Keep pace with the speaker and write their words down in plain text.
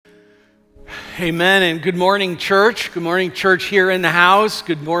Amen, and good morning, church. Good morning, church here in the house.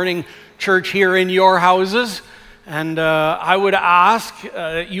 Good morning, church here in your houses. And I would ask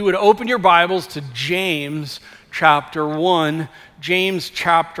that you would open your Bibles to James chapter 1. James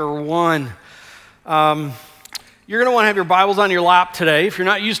chapter 1. You're going to want to have your Bibles on your lap today. If you're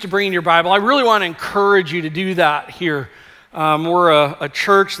not used to bringing your Bible, I really want to encourage you to do that here. We're a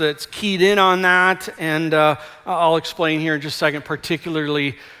church that's keyed in on that, and I'll explain here in just a second,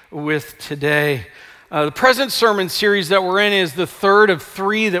 particularly with today. The present sermon series that we're in is the third of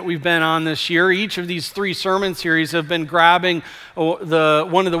three that we've been on this year. Each of these three sermon series have been grabbing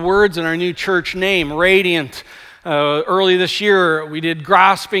one of the words in our new church name, Radiant. Early this year, we did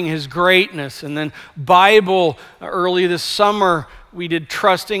Grasping His Greatness, and then Bible early this summer, we did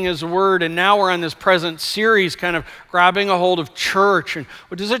Trusting His Word, and now we're on this present series kind of grabbing a hold of church. And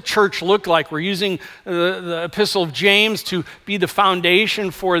what does a church look like? We're using the Epistle of James to be the foundation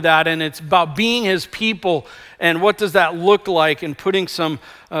for that, and it's about being His people, and what does that look like, and putting some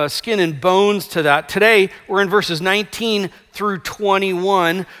skin and bones to that. Today, we're in verses 19 through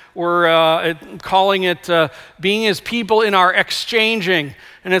 21. We're calling it Being His People in Our Exchanging.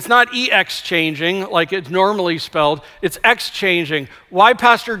 And it's not e-exchanging like it's normally spelled, it's exchanging. Why,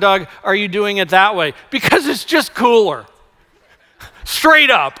 Pastor Doug, are you doing it that way? Because it's just cooler.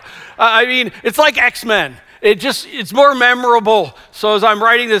 Straight up. I mean, it's like X-Men. It's more memorable. So as I'm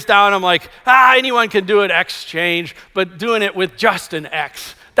writing this down, I'm like, anyone can do it, exchange, but doing it with just an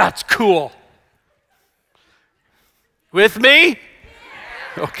X, that's cool. With me?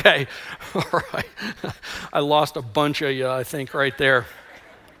 Okay, all right. I lost a bunch of you, I think, right there.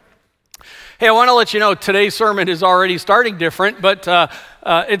 Hey, I want to let you know today's sermon is already starting different, but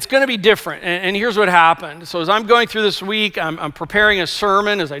it's going to be different. And here's what happened. So as I'm going through this week, I'm preparing a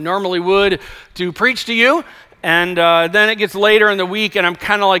sermon as I normally would to preach to you. And then it gets later in the week, and I'm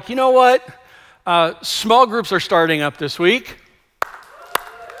kind of like, you know what? Small groups are starting up this week.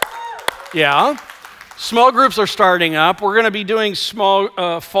 Yeah. Small groups are starting up. We're going to be doing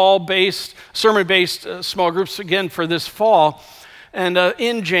small fall-based, sermon-based small groups again for this fall. And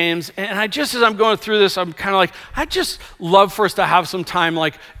in James, and as I'm going through this, I'm kind of like, I just love for us to have some time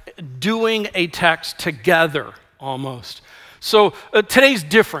like doing a text together almost. So today's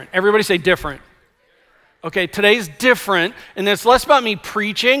different. Everybody say different. Okay, today's different, and it's less about me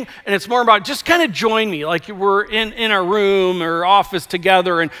preaching, and it's more about just kind of join me, like we're in our room or office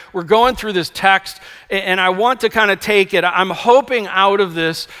together, and we're going through this text, and I want to kind of take it. I'm hoping out of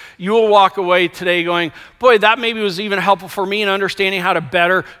this, you will walk away today going, boy, that maybe was even helpful for me in understanding how to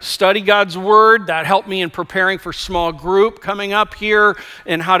better study God's Word. That helped me in preparing for small group coming up here,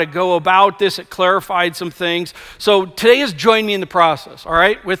 and how to go about this. It clarified some things. So today is join me in the process, all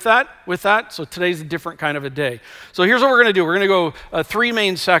right, with that? So today's a different kind of a day. So here's what we're going to do. We're going to go three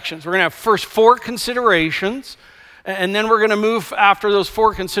main sections. We're going to have first four considerations, and then we're going to move after those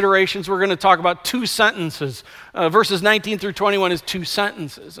four considerations. We're going to talk about two sentences. Verses 19 through 21 is two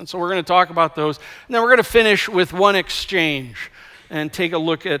sentences, and so we're going to talk about those. And then we're going to finish with one exchange and take a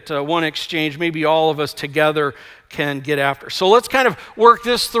look at one exchange maybe all of us together can get after. So let's kind of work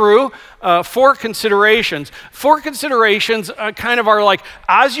this through. Four considerations. Four considerations kind of are like,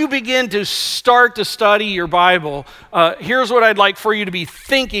 as you begin to start to study your Bible, here's what I'd like for you to be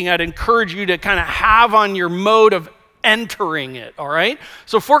thinking. I'd encourage you to kind of have on your mode of entering it, all right?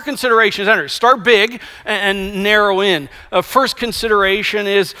 So four considerations, enter. Start big and narrow in. First consideration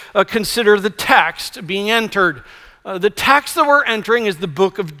is consider the text being entered. The text that we're entering is the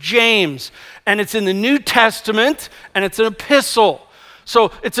book of James, and it's in the New Testament, and it's an epistle.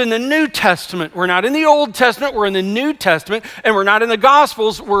 So it's in the New Testament. We're not in the Old Testament, we're in the New Testament, and we're not in the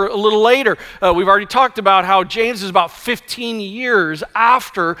Gospels, we're a little later. We've already talked about how James is about 15 years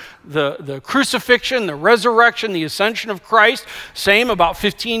after the crucifixion, the resurrection, the ascension of Christ. Same, about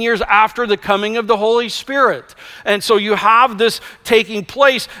 15 years after the coming of the Holy Spirit. And so you have this taking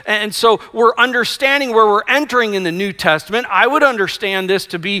place, and so we're understanding where we're entering in the New Testament. I would understand this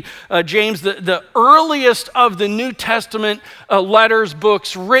to be, James, the earliest of the New Testament letters,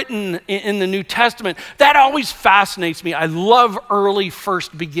 books written in the New Testament. That always fascinates me. I love early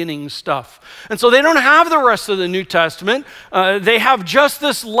first beginning stuff. And so they don't have the rest of the New Testament. They have just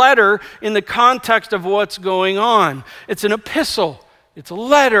this letter in the context of what's going on. It's an epistle. It's a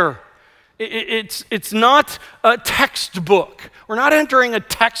letter. It's not a textbook. We're not entering a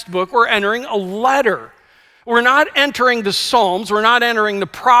textbook. We're entering a letter. We're not entering the Psalms. We're not entering the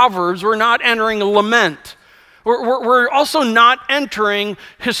Proverbs. We're not entering a lament. We're also not entering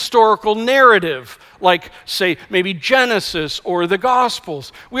historical narrative, like, say, maybe Genesis or the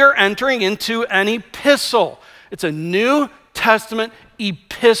Gospels. We are entering into an epistle. It's a New Testament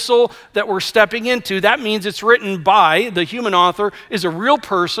epistle that we're stepping into. That means it's written by, the human author is a real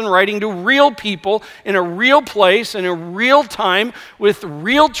person writing to real people in a real place, in a real time, with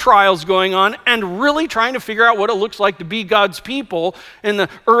real trials going on, and really trying to figure out what it looks like to be God's people in the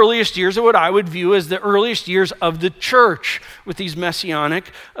earliest years of what I would view as the earliest years of the church with these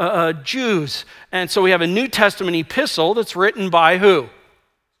Messianic Jews. And so we have a New Testament epistle that's written by who?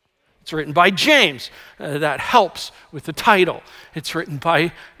 It's written by James. That helps with the title. It's written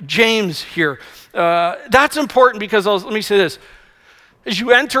by James here. That's important because, let me say this. As you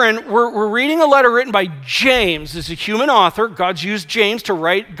enter in, we're reading a letter written by James. This is a human author. God's used James to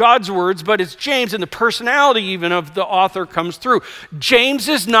write God's words, but it's James, and the personality even of the author comes through. James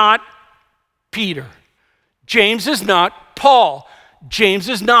is not Peter. James is not Paul. James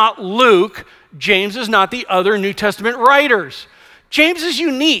is not Luke. James is not the other New Testament writers. James is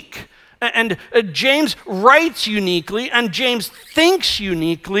unique. And James writes uniquely, and James thinks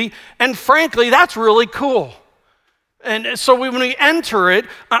uniquely, and frankly, that's really cool. And so when we enter it,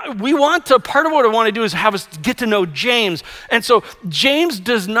 part of what I want to do is have us get to know James. And so James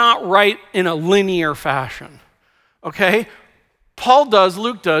does not write in a linear fashion, okay? Paul does,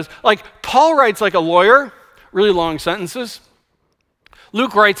 Luke does. Like, Paul writes like a lawyer, really long sentences.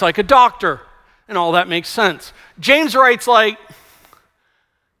 Luke writes like a doctor, and all that makes sense. James writes like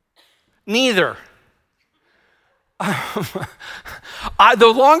neither.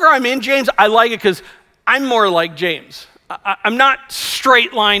 The longer I'm in James, I like it because I'm more like James. I'm not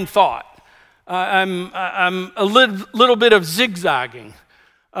straight line thought. I'm a little bit of zigzagging.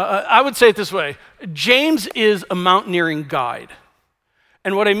 I would say it this way. James is a mountaineering guide.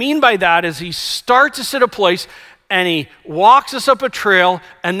 And what I mean by that is he starts us at a place and he walks us up a trail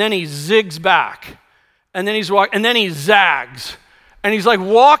and then he zigs back. And then he zags. And he's like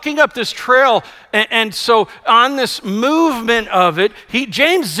walking up this trail, and so on this movement of it,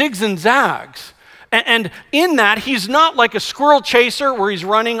 James zigs and zags. And in that, he's not like a squirrel chaser where he's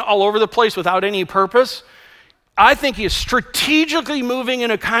running all over the place without any purpose. I think he is strategically moving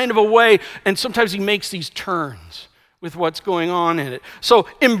in a kind of a way, and sometimes he makes these turns with what's going on in it. So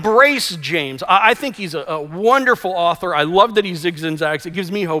embrace James. I think he's a wonderful author. I love that he zigs and zags. It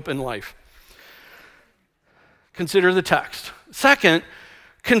gives me hope in life. Consider the text. Second,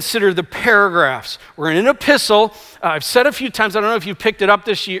 consider the paragraphs. We're in an epistle. I've said a few times, I don't know if you picked it up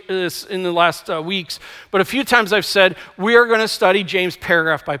this in the last weeks, but a few times I've said, we are going to study James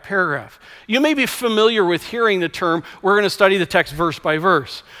paragraph by paragraph. You may be familiar with hearing the term, we're going to study the text verse by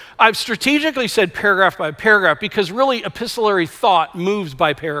verse. I've strategically said paragraph by paragraph because really epistolary thought moves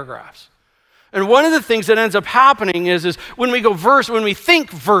by paragraphs. And one of the things that ends up happening is when we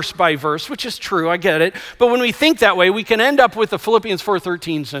think verse by verse, which is true, I get it, but when we think that way, we can end up with the Philippians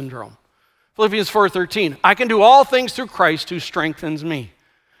 4:13 syndrome. Philippians 4:13, I can do all things through Christ who strengthens me.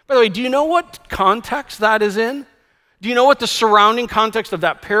 By the way, do you know what context that is in? Do you know what the surrounding context of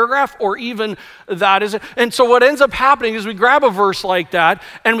that paragraph or even that is? And so what ends up happening is we grab a verse like that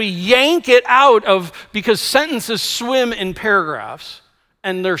and we yank it out of, because sentences swim in paragraphs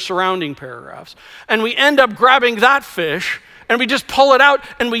and their surrounding paragraphs. And we end up grabbing that fish and we just pull it out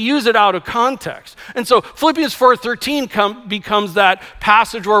and we use it out of context. And so Philippians 4:13 becomes that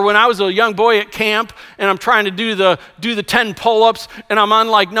passage where when I was a young boy at camp and I'm trying to do the 10 pull-ups and I'm on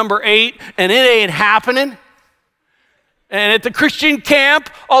like number 8 and it ain't happening. And at the Christian camp,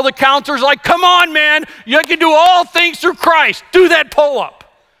 all the counselors are like, come on, man, you can do all things through Christ. Do that pull-up.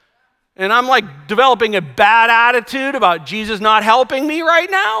 And I'm like developing a bad attitude about Jesus not helping me right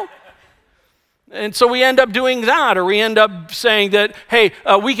now. And so we end up doing that, or we end up saying that, hey,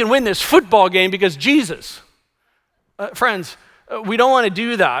 we can win this football game because Jesus. Friends, we don't want to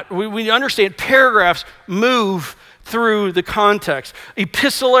do that. We understand paragraphs move through the context.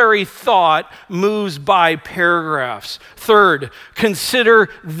 Epistolary thought moves by paragraphs. Third, consider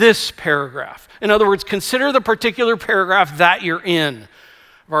this paragraph. In other words, consider the particular paragraph that you're in.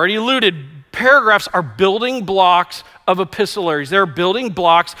 I've already alluded, paragraphs are building blocks of epistolaries. They're building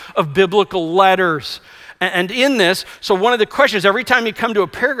blocks of biblical letters. And in this, so one of the questions, every time you come to a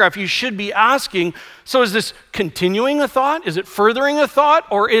paragraph, you should be asking, so is this continuing a thought? Is it furthering a thought?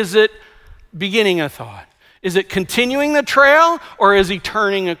 Or is it beginning a thought? Is it continuing the trail? Or is he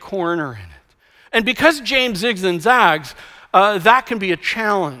turning a corner in it? And because James zigs and zags, that can be a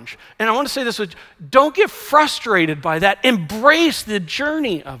challenge. And I want to say this, don't get frustrated by that. Embrace the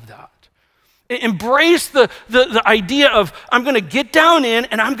journey of that. Embrace the idea of, I'm going to get down in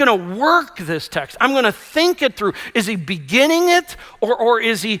and I'm going to work this text. I'm going to think it through. Is he beginning it or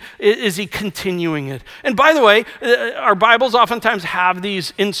is he continuing it? And by the way, our Bibles oftentimes have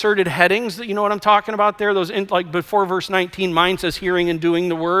these inserted headings. You know what I'm talking about there? Those like before verse 19, mine says hearing and doing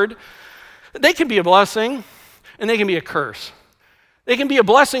the word. They can be a blessing and they can be a curse. They can be a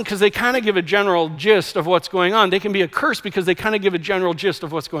blessing because they kind of give a general gist of what's going on. They can be a curse because they kind of give a general gist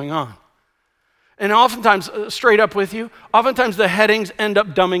of what's going on. And oftentimes, straight up with you, oftentimes the headings end up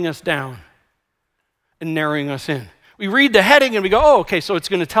dumbing us down and narrowing us in. We read the heading and we go, oh, okay, so it's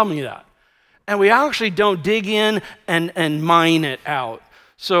going to tell me that. And we actually don't dig in and mine it out.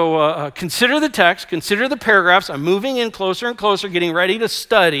 So consider the text, consider the paragraphs. I'm moving in closer and closer, getting ready to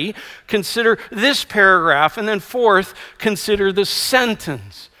study. Consider this paragraph. And then fourth, consider the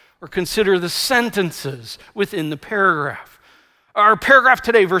sentence or consider the sentences within the paragraph. Our paragraph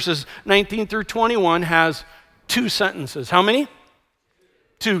today, verses 19 through 21, has two sentences. How many?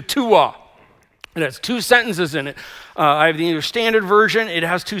 Two. It has two sentences in it. I have the English Standard Version. It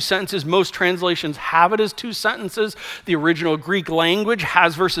has two sentences. Most translations have it as two sentences. The original Greek language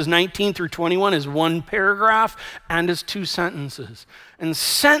has verses 19 through 21 as one paragraph and as two sentences. And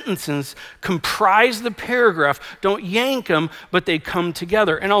sentences comprise the paragraph. Don't yank them, but they come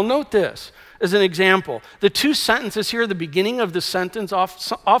together. And I'll note this. As an example, the two sentences here, the beginning of the sentence,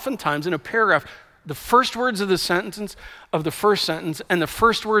 oftentimes in a paragraph, the first words of the sentence of the first sentence and the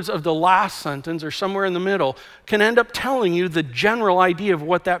first words of the last sentence or somewhere in the middle can end up telling you the general idea of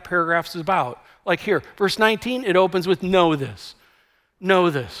what that paragraph is about. Like here, verse 19, it opens with know this.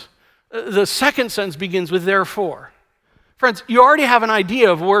 Know this. The second sentence begins with therefore. Friends, you already have an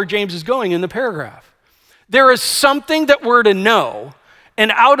idea of where James is going in the paragraph. There is something that we're to know. And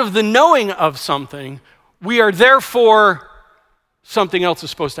out of the knowing of something, we are therefore, something else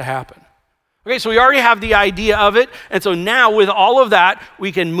is supposed to happen. Okay, so we already have the idea of it. And so now with all of that,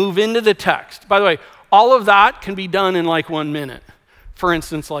 we can move into the text. By the way, all of that can be done in like 1 minute. For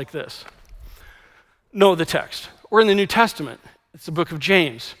instance, like this. Know the text. We're in the New Testament. It's the book of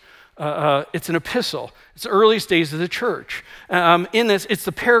James. It's an epistle. It's the earliest days of the church. In this, it's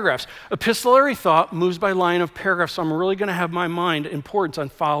the paragraphs. Epistolary thought moves by line of paragraphs, so I'm really going to have my mind importance on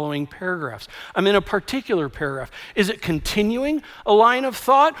following paragraphs. I'm in a particular paragraph. Is it continuing a line of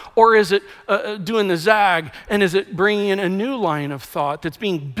thought, or is it doing the zag, and is it bringing in a new line of thought that's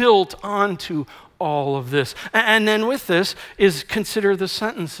being built onto all of this? And then with this is consider the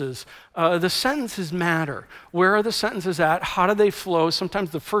sentences. The sentences matter. Where are the sentences at? How do they flow?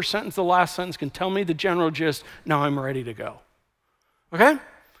 Sometimes the first sentence, the last sentence can tell me the general gist. Now I'm ready to go. Okay?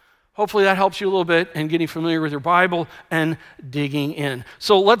 Hopefully that helps you a little bit in getting familiar with your Bible and digging in.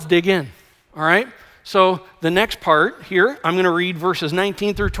 So let's dig in. All right? So the next part here, I'm going to read verses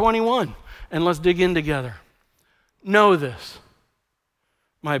 19 through 21, and let's dig in together. Know this,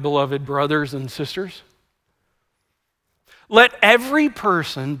 my beloved brothers and sisters. Let every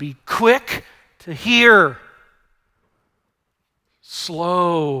person be quick to hear,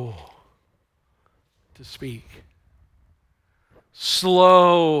 slow to speak,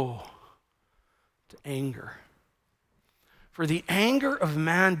 slow to anger. For the anger of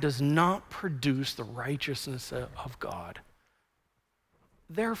man does not produce the righteousness of God.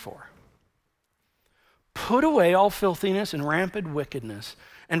 Therefore, put away all filthiness and rampant wickedness,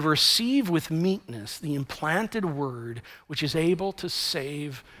 and receive with meekness the implanted word which is able to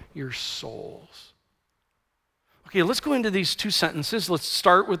save your souls. Okay, let's go into these two sentences. Let's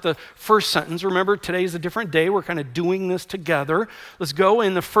start with the first sentence. Remember, today is a different day. We're kind of doing this together. Let's go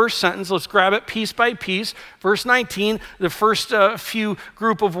in the first sentence. Let's grab it piece by piece. Verse 19, the first few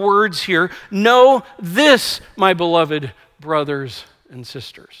group of words here. Know this, my beloved brothers and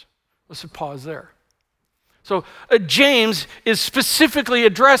sisters. Let's pause there. So James is specifically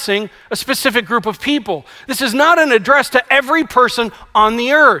addressing a specific group of people. This is not an address to every person on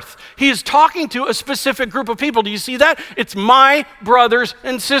the earth. He is talking to a specific group of people. Do you see that? It's my brothers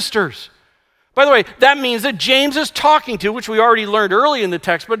and sisters. By the way, that means that James is talking to, which we already learned early in the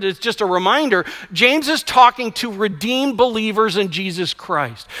text, but it's just a reminder, James is talking to redeemed believers in Jesus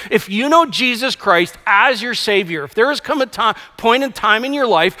Christ. If you know Jesus Christ as your Savior, if there has come a point in time in your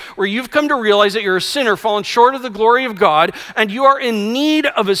life where you've come to realize that you're a sinner fallen short of the glory of God, and you are in need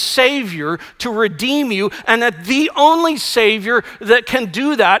of a Savior to redeem you, and that the only Savior that can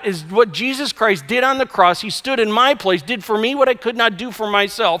do that is what Jesus Christ did on the cross. He stood in my place, did for me what I could not do for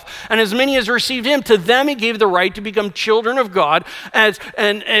myself, and as many as received him, to them he gave the right to become children of God. And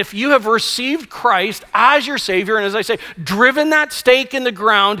if you have received Christ as your Savior, and as I say, driven that stake in the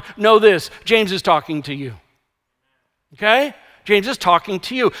ground, know this, James is talking to you. Okay? James is talking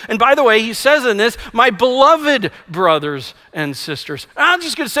to you. And by the way, he says in this, my beloved brothers and sisters. And I'm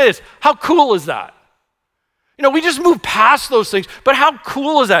just going to say this. How cool is that? You know, we just move past those things, but how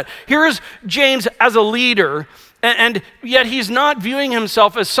cool is that? Here is James as a leader, and yet he's not viewing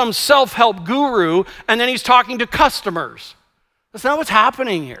himself as some self-help guru, and then he's talking to customers. That's not what's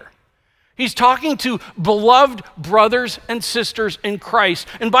happening here. He's talking to beloved brothers and sisters in Christ.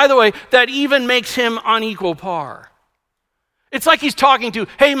 And by the way, that even makes him on equal par. It's like he's talking to,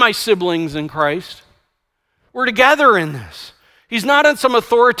 hey, my siblings in Christ, we're together in this. He's not on some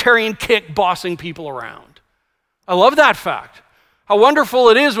authoritarian kick bossing people around. I love that fact. How wonderful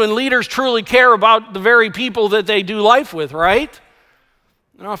it is when leaders truly care about the very people that they do life with, right?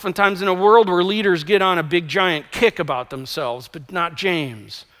 And oftentimes in a world where leaders get on a big giant kick about themselves, but not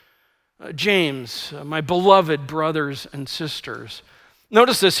James. James, my beloved brothers and sisters.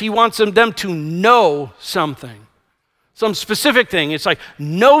 Notice this, he wants them to know something, some specific thing. It's like,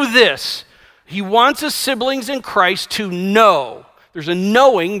 know this. He wants his siblings in Christ to know. There's a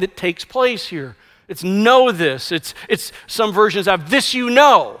knowing that takes place here. It's know this. It's some versions have this you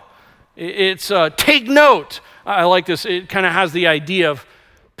know. It's take note. I like this. It kind of has the idea of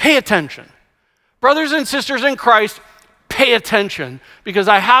pay attention. Brothers and sisters in Christ, pay attention because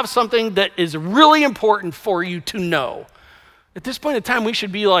I have something that is really important for you to know. At this point in time, we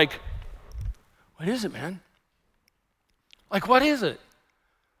should be like, what is it, man? Like, what is it?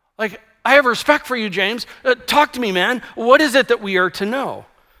 Like, I have respect for you, James. Talk to me, man. What is it that we are to know?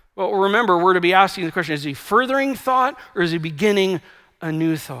 Well, remember, we're to be asking the question, is he furthering thought or is he beginning a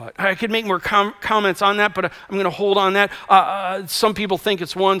new thought? I could make more comments on that, but I'm going to hold on that. Some people think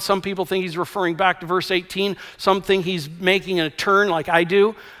it's one. Some people think he's referring back to verse 18. Some think he's making a turn like I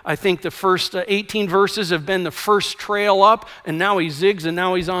do. I think the first 18 verses have been the first trail up, and now he zigs, and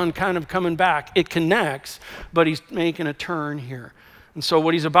now he's on kind of coming back. It connects, but he's making a turn here. And so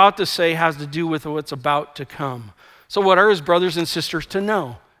what he's about to say has to do with what's about to come. So what are his brothers and sisters to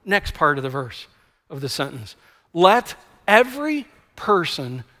know? Next part of the verse, of the sentence. Let every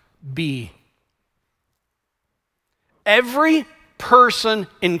person be. Every person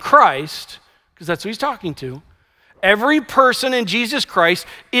in Christ, because that's who he's talking to, every person in Jesus Christ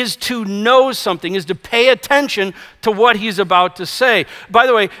is to know something, is to pay attention to what he's about to say. By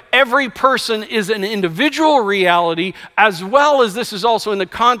the way, every person is an individual reality, as well as this is also in the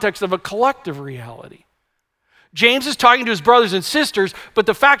context of a collective reality. James is talking to his brothers and sisters, but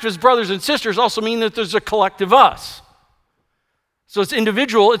the fact of his brothers and sisters also mean that there's a collective us. So it's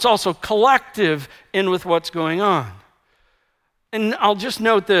individual, it's also collective in with what's going on. And I'll just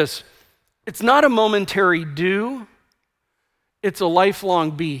note this, it's not a momentary do, it's a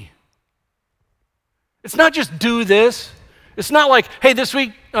lifelong be. It's not just do this. It's not like, hey, this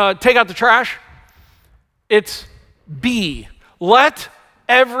week, take out the trash. It's be. Let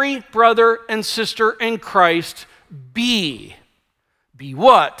every brother and sister in Christ be. Be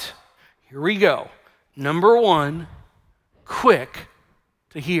what? Here we go. Number one, quick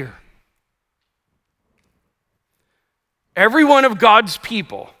to hear. Every one of God's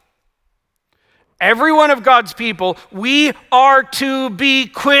people, we are to be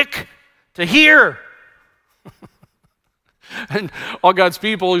quick to hear. And all God's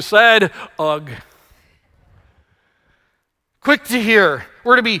people who said, ugh. Quick to hear.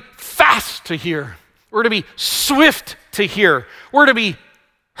 We're to be fast to hear. We're to be swift to hear. We're to be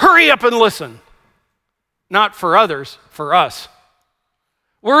hurry up and listen. Not for others, for us.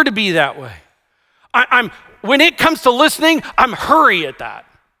 We're to be that way. When it comes to listening, I'm hurry at that.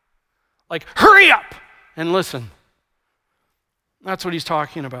 Like, hurry up and listen. That's what he's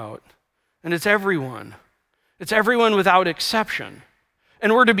talking about. And it's everyone. It's everyone without exception.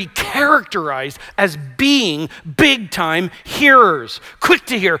 And we're to be characterized as being big-time hearers, quick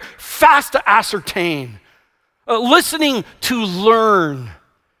to hear, fast to ascertain, listening to learn.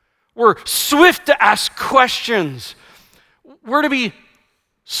 We're swift to ask questions. We're to be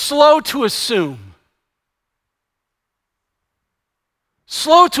slow to assume.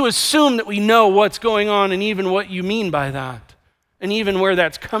 Slow to assume that we know what's going on and even what you mean by that, and even where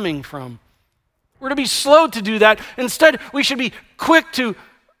that's coming from. We're to be slow to do that. Instead, we should be quick to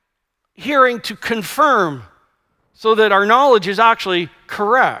hearing to confirm so that our knowledge is actually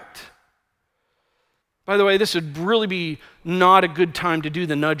correct. By the way, this would really be not a good time to do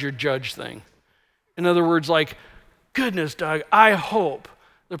the nudge or judge thing. In other words, like, goodness, Doug, I hope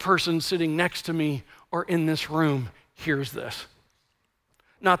the person sitting next to me or in this room hears this.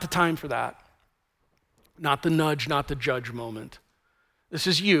 Not the time for that. Not the nudge, not the judge moment. This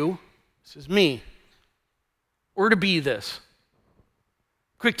is you. This is me. We're to be this.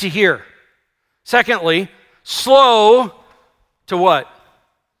 Quick to hear. Secondly, slow To what?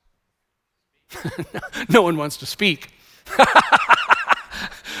 No one wants to speak.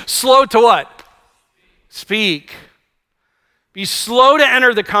 Slow to what? Speak. Be slow to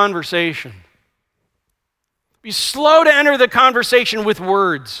enter the conversation. Be slow to enter the conversation with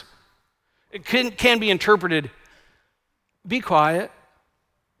words. It can be interpreted. Be quiet.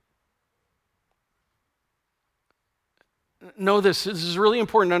 Know this. This is really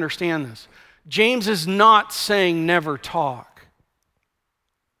important to understand this. James is not saying never talk.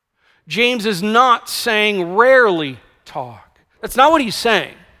 James is not saying rarely talk. That's not what he's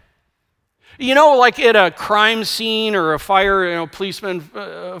saying. You know, like at a crime scene or a fire, policemen,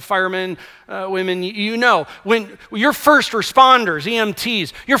 firemen, women, when your first responders,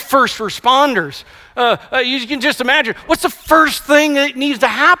 EMTs, your first responders, you can just imagine, what's the first thing that needs to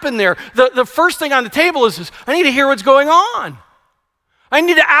happen there? The first thing on the table is this: I need to hear what's going on. I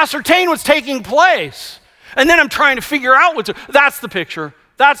need to ascertain what's taking place. And then I'm trying to figure out that's the picture.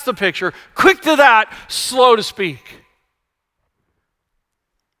 That's the picture. Quick to that, slow to speak.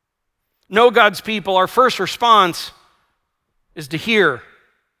 Know God's people, our first response is to hear.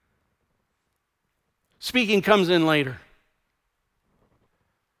 Speaking comes in later.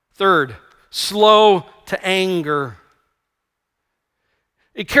 Third, slow to anger.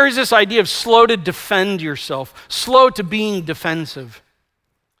 It carries this idea of slow to defend yourself, slow to being defensive,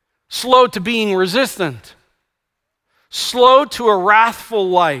 slow to being resistant, slow to a wrathful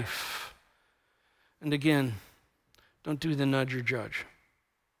life. And again, don't do the nudge or judge.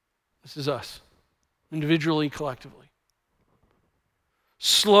 This is us, individually, collectively.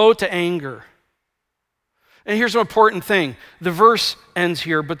 Slow to anger. And here's an important thing. The verse ends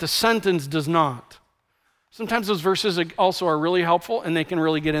here, but the sentence does not. Sometimes those verses also are really helpful, and they can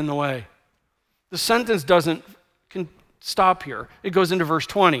really get in the way. The sentence can stop here. It goes into verse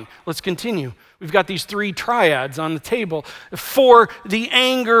 20. Let's continue. We've got these three triads on the table. For the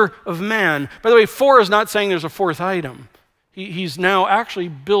anger of man. By the way, for is not saying there's a fourth item. He's now actually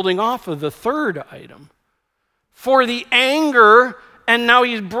building off of the third item. For the anger, and now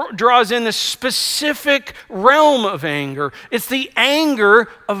he draws in the specific realm of anger. It's the anger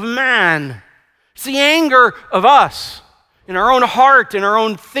of man. It's the anger of us, in our own heart, in our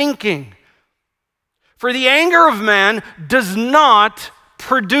own thinking. For the anger of man does not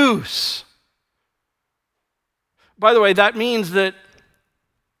produce. By the way, that means that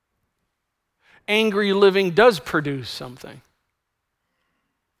angry living does produce something.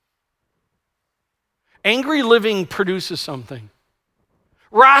 Angry living produces something.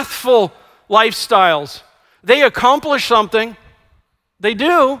 Wrathful lifestyles, they accomplish something. They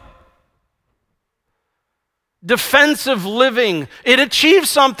do. Defensive living, it achieves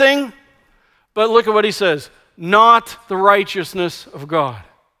something. But look at what he says. Not the righteousness of God.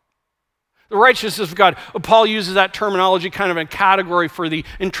 The righteousness of God. Paul uses that terminology kind of a category for the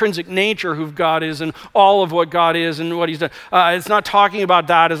intrinsic nature of who God is and all of what God is and what he's done. It's not talking about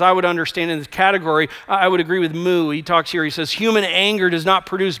that as I would understand in this category. I would agree with Moo. He talks here, he says, human anger does not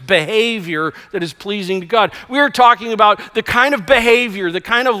produce behavior that is pleasing to God. We are talking about the kind of behavior, the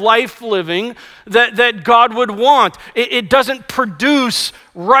kind of life living that God would want. It doesn't produce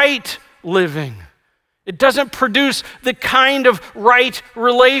right living. It doesn't produce the kind of right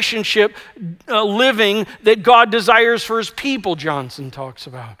relationship living that God desires for his people, Johnson talks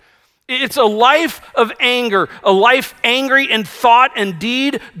about. It's a life of anger. A life angry in thought and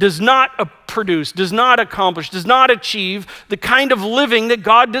deed does not produce, does not accomplish, does not achieve the kind of living that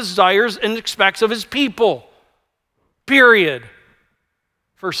God desires and expects of his people. Period.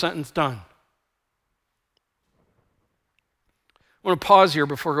 First sentence done. I want to pause here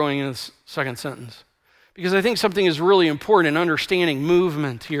before going into the second sentence, because I think something is really important in understanding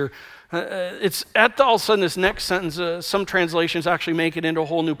movement here. It's all of a sudden this next sentence, some translations actually make it into a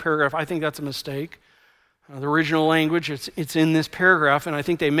whole new paragraph. I think that's a mistake. The original language, it's in this paragraph, and I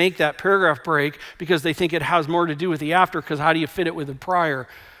think they make that paragraph break because they think it has more to do with the after, because how do you fit it with the prior?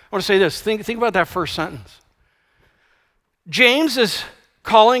 I want to say this. Think about that first sentence. James is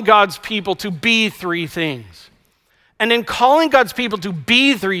calling God's people to be three things. And in calling God's people to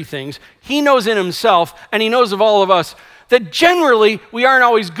be three things, he knows in himself, and he knows of all of us, that generally we aren't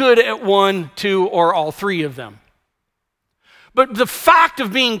always good at one, two, or all three of them. But the fact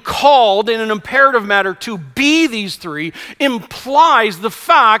of being called in an imperative matter to be these three implies the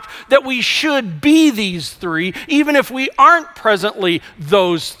fact that we should be these three, even if we aren't presently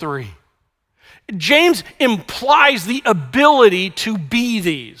those three. James implies the ability to be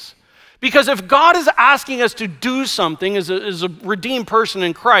these. Because if God is asking us to do something as a redeemed person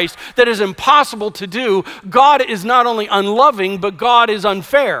in Christ that is impossible to do, God is not only unloving, but God is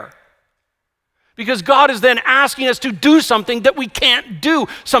unfair. Because God is then asking us to do something that we can't do,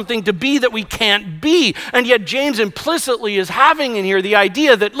 something to be that we can't be. And yet James implicitly is having in here the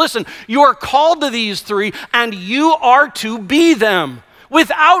idea that, listen, you are called to these three and you are to be them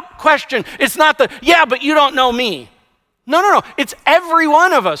without question. It's not the, yeah, but you don't know me. No. It's every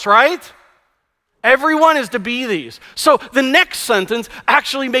one of us, right? Everyone is to be these. So the next sentence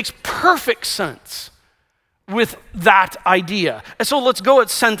actually makes perfect sense with that idea. And so let's go at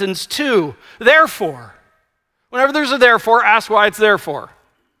sentence 2. Therefore. Whenever there's a therefore, ask why it's therefore.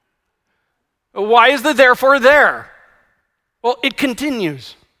 Why is the therefore there? Well, it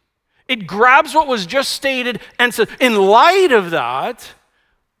continues. It grabs what was just stated and says, in light of that,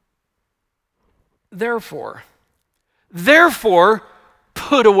 therefore,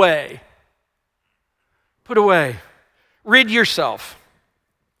 put away. Put away. Rid yourself.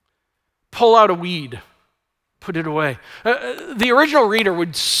 Pull out a weed. Put it away. The original reader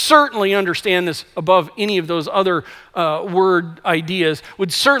would certainly understand this above any of those other word ideas,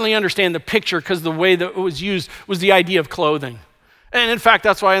 would certainly understand the picture because the way that it was used was the idea of clothing. And in fact,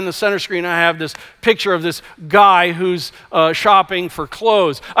 that's why in the center screen I have this picture of this guy who's shopping for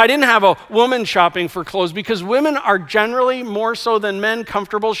clothes. I didn't have a woman shopping for clothes because women are generally more so than men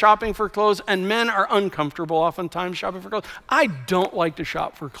comfortable shopping for clothes, and men are uncomfortable oftentimes shopping for clothes. I don't like to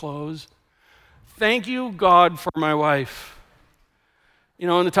shop for clothes. Thank you, God, for my wife. You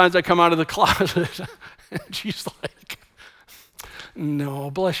know, in the times I come out of the closet, and she's like,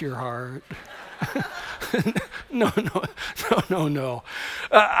 no, bless your heart. No.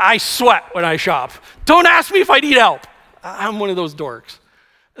 I sweat when I shop. Don't ask me if I need help. I'm one of those dorks.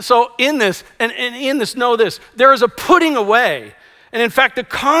 So in this, and in this, know this, there is a putting away. And in fact, the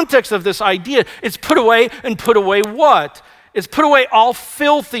context of this idea is put away, and put away what? It's put away all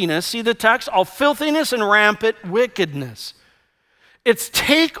filthiness, see the text? All filthiness and rampant wickedness. It's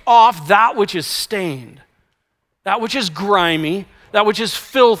take off that which is stained, that which is grimy, that which is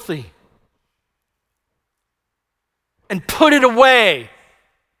filthy, and put it away.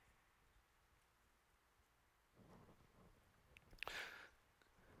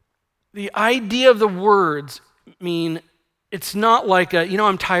 The idea of the words mean it's not like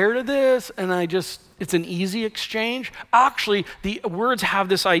I'm tired of this and it's an easy exchange. Actually, the words have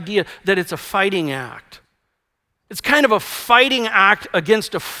this idea that it's a fighting act. It's kind of a fighting act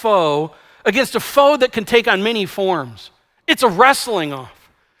against a foe that can take on many forms. It's a wrestling off.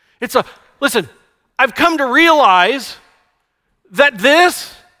 Listen, I've come to realize that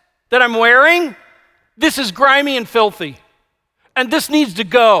this that I'm wearing, this is grimy and filthy, and this needs to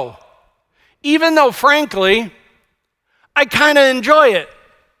go. Even though, frankly, I kind of enjoy it.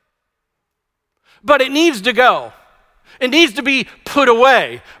 But it needs to go. It needs to be put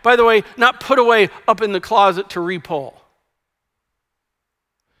away. By the way, not put away up in the closet to repull.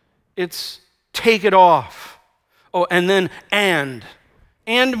 It's take it off. Oh, and then and.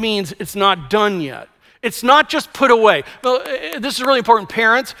 And means it's not done yet. It's not just put away. Well, this is really important,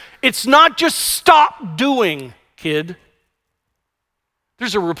 parents. It's not just stop doing, kid.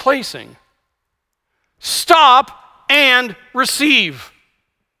 There's a replacing. Stop and receive.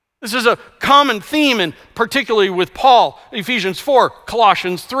 This is a common theme, and particularly with Paul, Ephesians 4,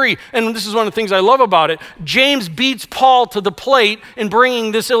 Colossians 3. And this is one of the things I love about it. James beats Paul to the plate in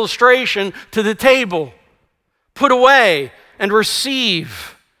bringing this illustration to the table. Put away and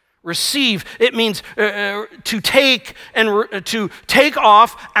receive. Receive. It means to take and to take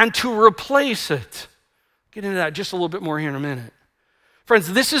off and to replace it. Get into that just a little bit more here in a minute.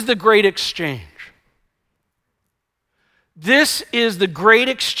 Friends, this is the great exchange. This is the great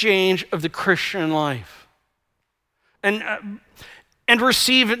exchange of the Christian life. And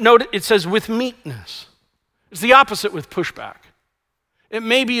receive, note it says with meekness. It's the opposite with pushback. It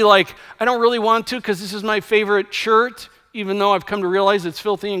may be like, I don't really want to because this is my favorite shirt, even though I've come to realize it's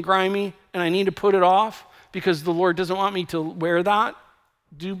filthy and grimy and I need to put it off because the Lord doesn't want me to wear that,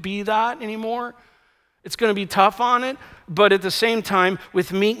 be that anymore. It's going to be tough on it, but at the same time,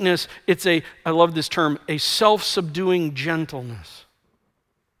 with meekness, it's I love this term, a self-subduing gentleness.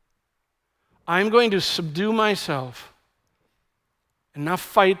 I'm going to subdue myself and not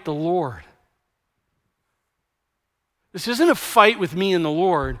fight the Lord. This isn't a fight with me and the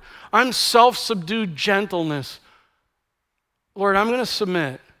Lord. I'm self-subdued gentleness. Lord, I'm going to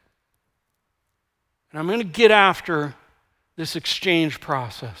submit, and I'm going to get after this exchange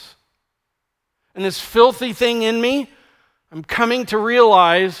process. And this filthy thing in me, I'm coming to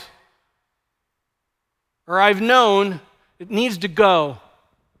realize, or I've known, it needs to go.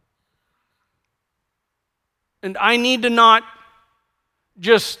 And I need to not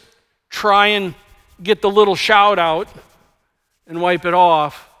just try and get the little shout out and wipe it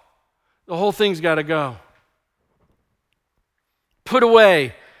off. The whole thing's got to go. Put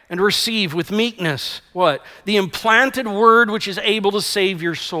away and receive with meekness, what? The implanted word which is able to save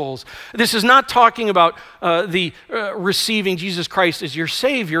your souls. This is not talking about receiving Jesus Christ as your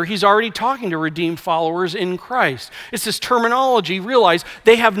Savior. He's already talking to redeemed followers in Christ. It's this terminology. Realize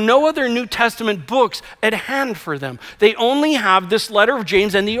they have no other New Testament books at hand for them. They only have this letter of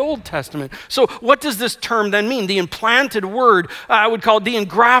James and the Old Testament. So what does this term then mean? The implanted word, I would call it the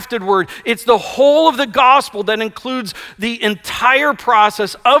engrafted word. It's the whole of the gospel that includes the entire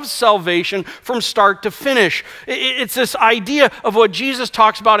process of salvation from start to finish. It's this idea of what Jesus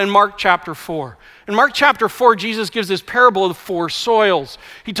talks about in Mark chapter 4. In Mark chapter 4, Jesus gives this parable of the four soils.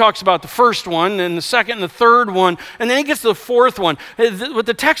 He talks about the first one, and the second and the third one, and then he gets to the fourth one. What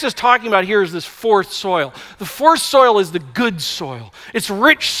the text is talking about here is this fourth soil. The fourth soil is the good soil. It's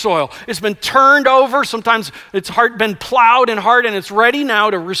rich soil. It's been turned over. Sometimes it's been plowed and hard, and it's ready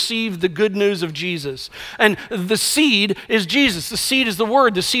now to receive the good news of Jesus. And the seed is Jesus. The seed is the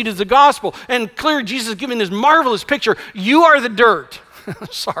word. The seed is the gospel. And clearly, Jesus is giving this marvelous picture. You are the dirt.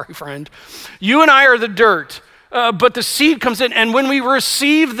 Sorry, friend. You and I are the dirt, but the seed comes in, and when we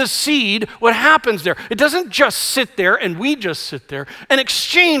receive the seed, what happens there? It doesn't just sit there, and we just sit there. An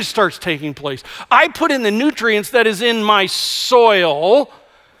exchange starts taking place. I put in the nutrients that is in my soil,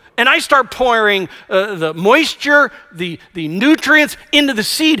 and I start pouring the moisture, the nutrients into the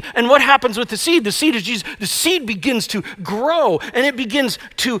seed. And what happens with the seed? The seed is Jesus. The seed begins to grow, and it begins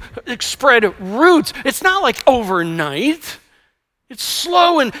to spread roots. It's not like overnight. It's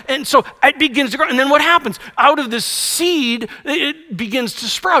slow, and so it begins to grow. And then what happens? Out of the seed, it begins to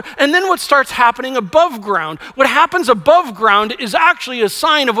sprout. And then what starts happening above ground? What happens above ground is actually a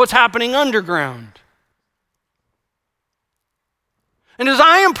sign of what's happening underground. And as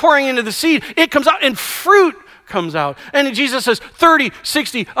I am pouring into the seed, it comes out, and fruit comes out. And Jesus says 30,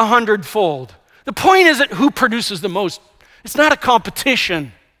 60, 100-fold. The point isn't who produces the most. It's not a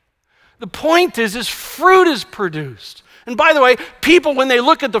competition. The point is fruit is produced. And by the way, people, when they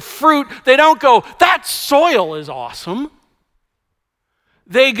look at the fruit, they don't go, that soil is awesome.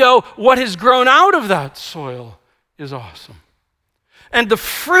 They go, what has grown out of that soil is awesome. And the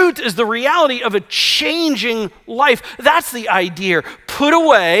fruit is the reality of a changing life. That's the idea. Put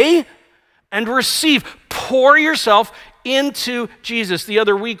away and receive. Pour yourself into Jesus. The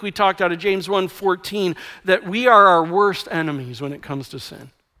other week we talked out of James 1:14 that we are our worst enemies when it comes to sin.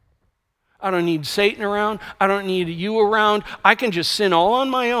 I don't need Satan around. I don't need you around. I can just sin all on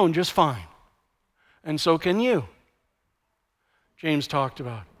my own just fine. And so can you. James talked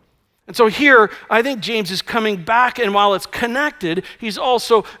about. And so here, I think James is coming back, and while it's connected, he's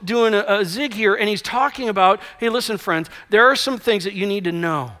also doing a zig here, and he's talking about, hey, listen, friends, there are some things that you need to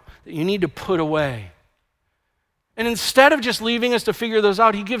know, that you need to put away. And instead of just leaving us to figure those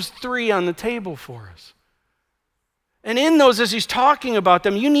out, he gives 3 on the table for us. And in those, as he's talking about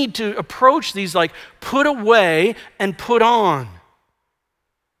them, you need to approach these like put away and put on.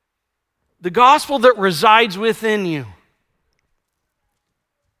 The gospel that resides within you.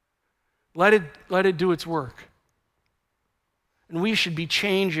 Let it do its work. And we should be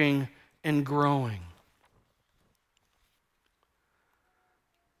changing and growing.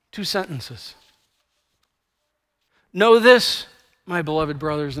 2 sentences. Know this, my beloved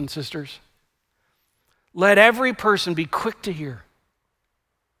brothers and sisters. Let every person be quick to hear,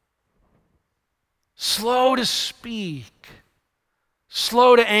 slow to speak,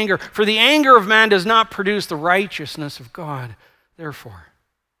 slow to anger. For the anger of man does not produce the righteousness of God. Therefore,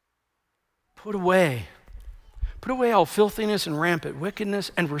 put away all filthiness and rampant wickedness,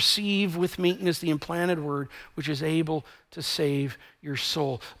 and receive with meekness the implanted word which is able to save your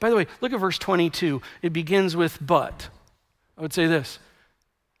soul. By the way, look at verse 22. It begins with but. I would say this.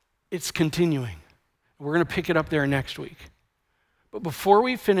 It's continuing. We're going to pick it up there next week. But before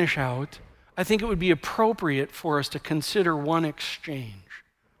we finish out, I think it would be appropriate for us to consider one exchange.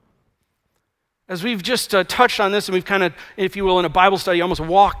 As we've just touched on this, and we've kind of, if you will, in a Bible study, almost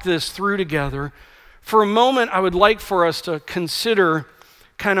walked this through together, for a moment, I would like for us to consider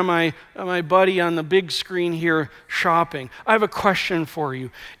kind of my buddy on the big screen here shopping. I have a question for you.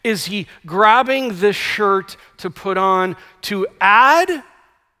 Is he grabbing this shirt to put on to add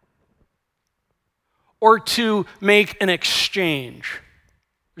or to make an exchange?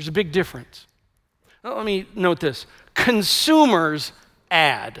 There's a big difference. Now, let me note this. Consumers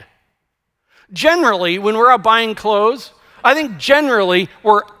add. Generally, when we're out buying clothes, I think generally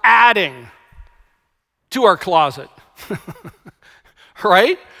we're adding to our closet.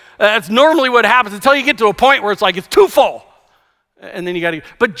 Right? That's normally what happens until you get to a point where it's like it's too full. And then you got to,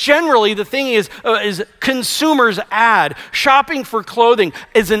 but generally the thing is consumers add. Shopping for clothing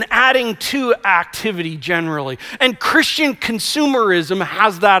is an adding to activity generally. And Christian consumerism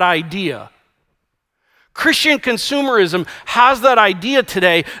has that idea. Christian consumerism has that idea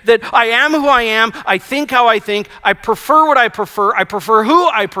today that I am who I am, I think how I think, I prefer what I prefer who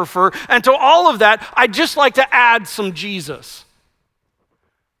I prefer, and to all of that, I just like to add some Jesus.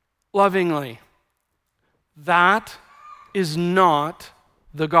 Lovingly. That is not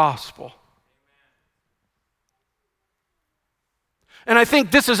the gospel. And I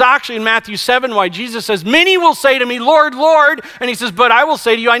think this is actually in Matthew 7 why Jesus says, many will say to me, Lord, Lord. And he says, but I will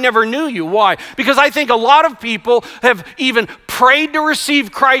say to you, I never knew you. Why? Because I think a lot of people have even prayed to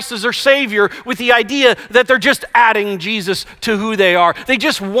receive Christ as their Savior with the idea that they're just adding Jesus to who they are. They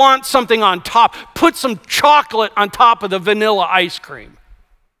just want something on top. Put some chocolate on top of the vanilla ice cream.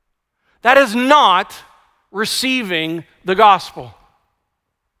 That is not receiving the gospel.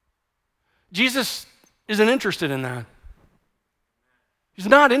 Jesus isn't interested in that. He's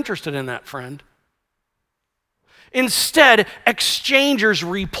not interested in that, friend. Instead, exchangers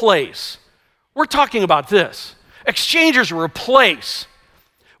replace. We're talking about this. Exchangers replace.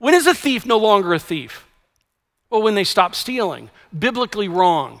 When is a thief no longer a thief? Well, when they stop stealing. Biblically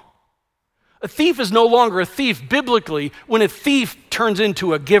wrong. A thief is no longer a thief biblically when a thief turns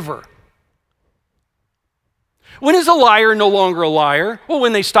into a giver. When is a liar no longer a liar? Well,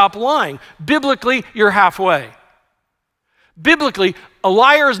 when they stop lying. Biblically, you're halfway. Biblically, a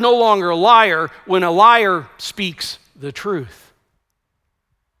liar is no longer a liar when a liar speaks the truth.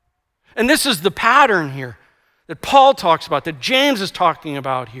 And this is the pattern here that Paul talks about, that James is talking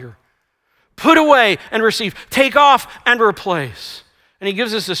about here. Put away and receive. Take off and replace. And he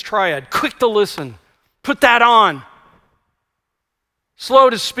gives us this triad. Quick to listen. Put that on.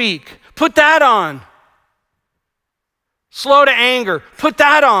 Slow to speak. Put that on. Slow to anger. Put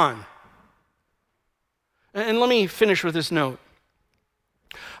that on. And let me finish with this note.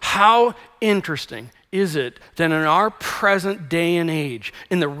 How interesting is it that in our present day and age,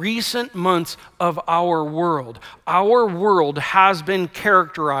 in the recent months of our world has been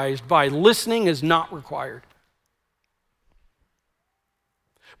characterized by listening is not required.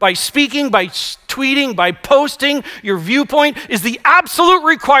 By speaking, by tweeting, by posting, your viewpoint is the absolute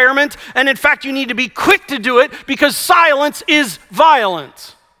requirement, and in fact, you need to be quick to do it because silence is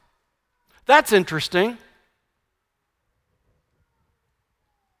violence. That's interesting.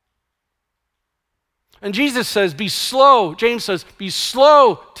 And Jesus says, be slow. James says, be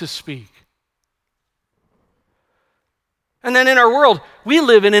slow to speak. And then in our world, we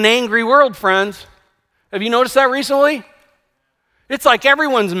live in an angry world, friends. Have you noticed that recently? It's like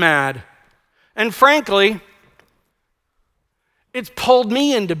everyone's mad. And frankly, it's pulled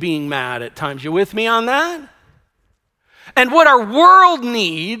me into being mad at times. You with me on that? And what our world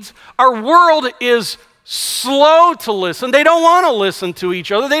needs, our world is slow to listen. They don't want to listen to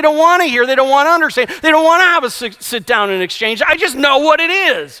each other. They don't want to hear. They don't want to understand. They don't want to have a sit down and exchange. I just know what it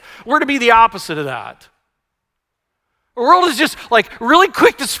is. We're to be the opposite of that. The world is just like really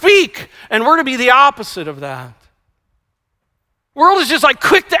quick to speak, and we're to be the opposite of that. The world is just like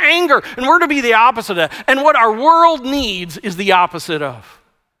quick to anger, and we're to be the opposite of that. And what our world needs is the opposite of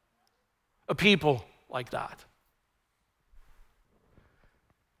a people like that.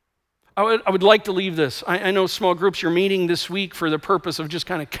 I would like to leave this. I know small groups, you're meeting this week for the purpose of just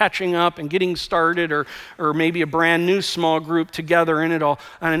kind of catching up and getting started, or maybe a brand new small group together in it all.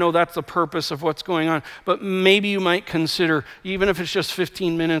 And I know that's the purpose of what's going on. But maybe you might consider, even if it's just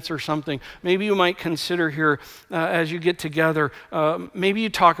 15 minutes or something, maybe you might consider here as you get together, maybe you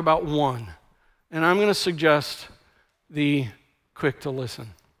talk about one. And I'm going to suggest the quick to listen.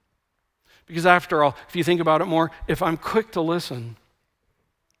 Because after all, if you think about it more, if I'm quick to listen,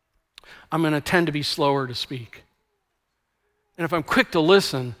 I'm going to tend to be slower to speak. And if I'm quick to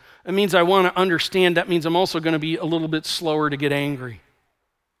listen, it means I want to understand. That means I'm also going to be a little bit slower to get angry.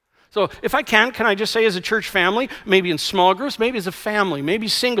 So if I can I just say as a church family, maybe in small groups, maybe as a family, maybe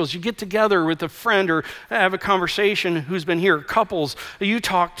singles, you get together with a friend or have a conversation who's been here, couples, you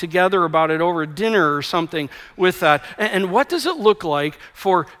talk together about it over dinner or something with that. And what does it look like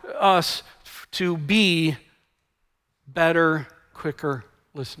for us to be better, quicker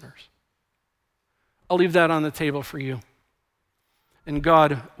listeners? I'll leave that on the table for you. And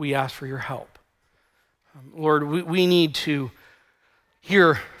God, we ask for your help. Lord, we need to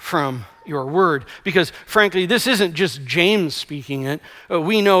hear from your word because, frankly, this isn't just James speaking it.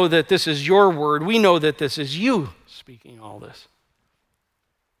 We know that this is your word. We know that this is you speaking all this.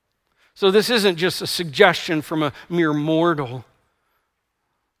 So this isn't just a suggestion from a mere mortal.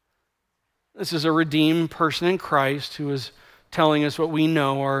 This is a redeemed person in Christ who has telling us what we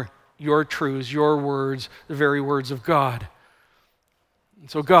know are your truths, your words, the very words of God. And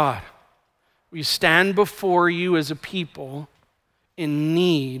so God, we stand before you as a people in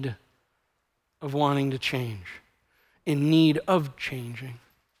need of wanting to change, in need of changing.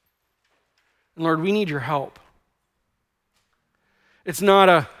 And Lord, we need your help. It's not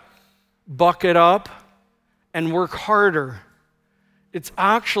a buck it up and work harder. It's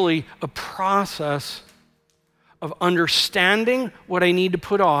actually a process of understanding what I need to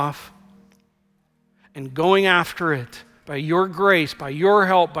put off and going after it by your grace, by your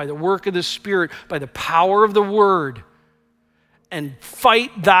help, by the work of the Spirit, by the power of the Word, and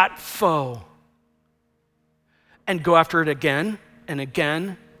fight that foe and go after it again and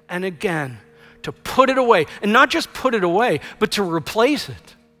again and again to put it away. And not just put it away, but to replace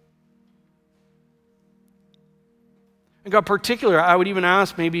it. And God, particular, I would even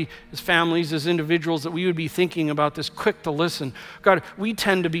ask maybe as families, as individuals, that we would be thinking about this quick to listen. God, we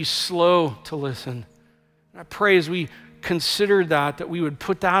tend to be slow to listen. And I pray as we consider that we would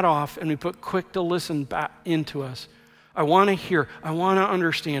put that off and we put quick to listen back into us. I want to hear. I want to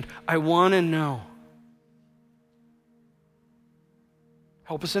understand. I want to know.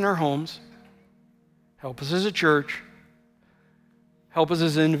 Help us in our homes. Help us as a church. Help us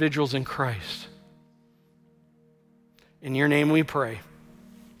as individuals in Christ. In your name we pray.